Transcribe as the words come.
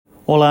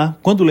Olá,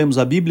 quando lemos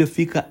a Bíblia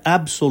fica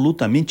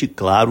absolutamente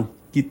claro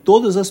que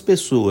todas as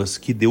pessoas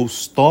que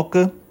Deus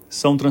toca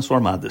são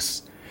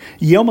transformadas.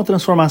 E é uma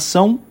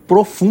transformação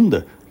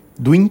profunda,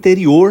 do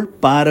interior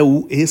para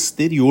o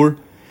exterior,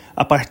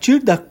 a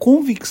partir da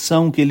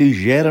convicção que ele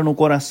gera no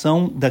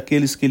coração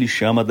daqueles que ele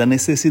chama, da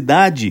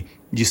necessidade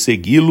de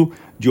segui-lo,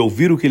 de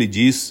ouvir o que ele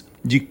diz,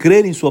 de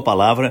crer em sua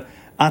palavra,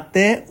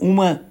 até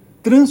uma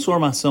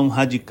transformação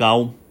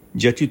radical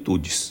de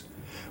atitudes.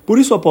 Por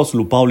isso o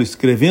apóstolo Paulo,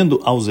 escrevendo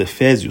aos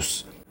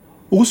Efésios,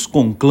 os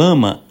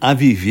conclama a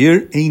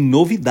viver em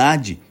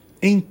novidade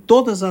em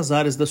todas as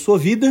áreas da sua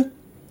vida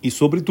e,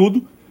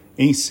 sobretudo,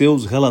 em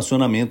seus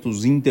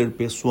relacionamentos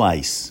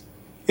interpessoais.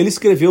 Ele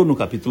escreveu no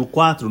capítulo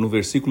 4, no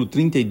versículo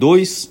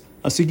 32,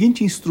 a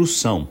seguinte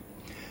instrução: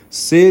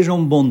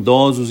 sejam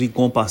bondosos e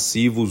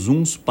compassivos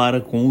uns para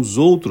com os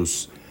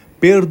outros,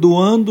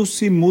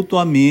 perdoando-se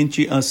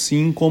mutuamente,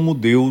 assim como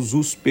Deus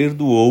os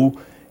perdoou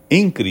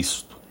em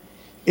Cristo.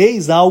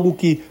 Eis algo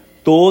que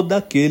todo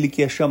aquele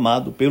que é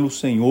chamado pelo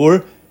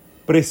Senhor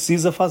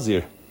precisa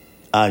fazer: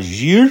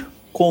 agir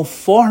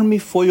conforme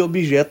foi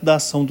objeto da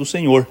ação do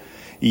Senhor.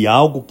 E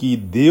algo que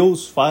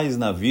Deus faz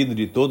na vida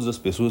de todas as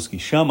pessoas que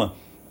chama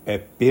é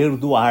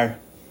perdoar.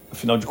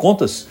 Afinal de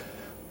contas,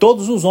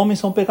 todos os homens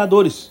são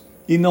pecadores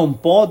e não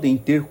podem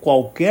ter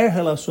qualquer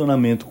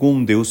relacionamento com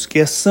um Deus que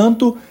é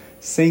santo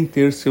sem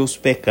ter seus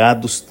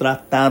pecados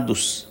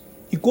tratados.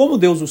 E como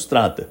Deus os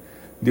trata?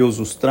 Deus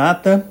os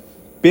trata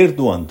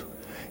perdoando.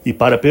 E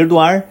para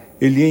perdoar,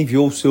 ele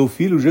enviou o seu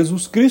Filho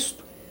Jesus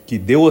Cristo, que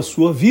deu a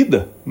sua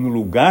vida no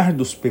lugar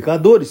dos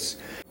pecadores.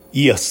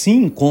 E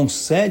assim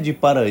concede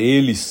para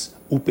eles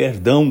o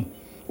perdão,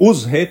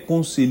 os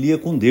reconcilia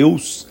com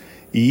Deus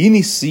e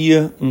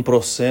inicia um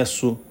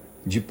processo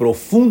de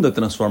profunda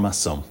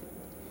transformação.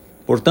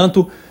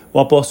 Portanto, o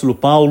apóstolo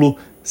Paulo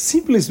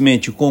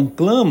simplesmente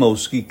conclama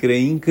os que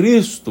creem em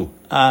Cristo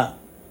a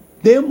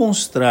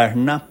demonstrar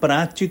na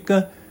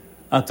prática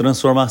a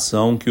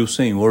transformação que o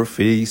Senhor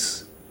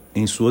fez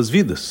em suas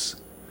vidas.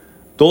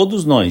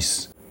 Todos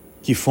nós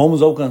que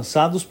fomos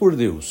alcançados por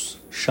Deus,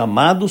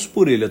 chamados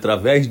por Ele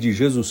através de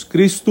Jesus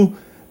Cristo,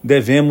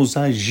 devemos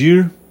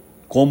agir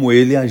como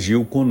Ele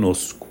agiu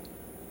conosco.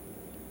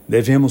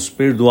 Devemos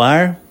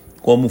perdoar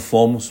como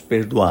fomos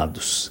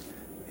perdoados.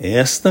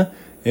 Esta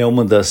é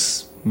uma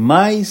das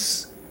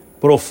mais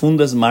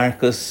profundas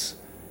marcas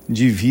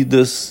de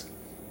vidas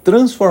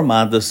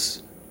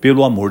transformadas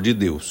pelo amor de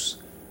Deus.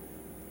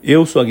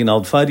 Eu sou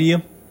Aguinaldo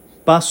Faria,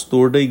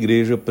 pastor da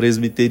Igreja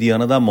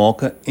Presbiteriana da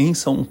Moca, em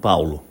São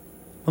Paulo.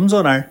 Vamos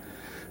orar.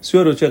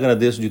 Senhor, eu te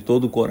agradeço de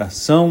todo o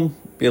coração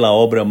pela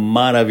obra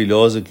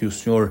maravilhosa que o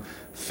Senhor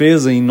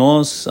fez em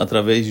nós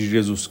através de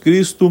Jesus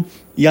Cristo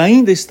e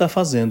ainda está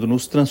fazendo,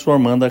 nos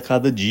transformando a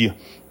cada dia.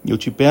 Eu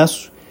te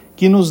peço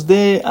que nos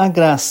dê a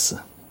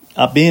graça,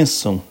 a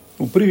bênção,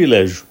 o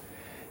privilégio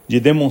de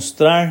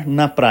demonstrar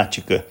na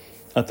prática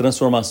a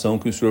transformação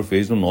que o Senhor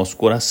fez no nosso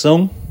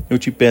coração. Eu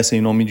te peço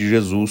em nome de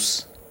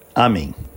Jesus. Amém.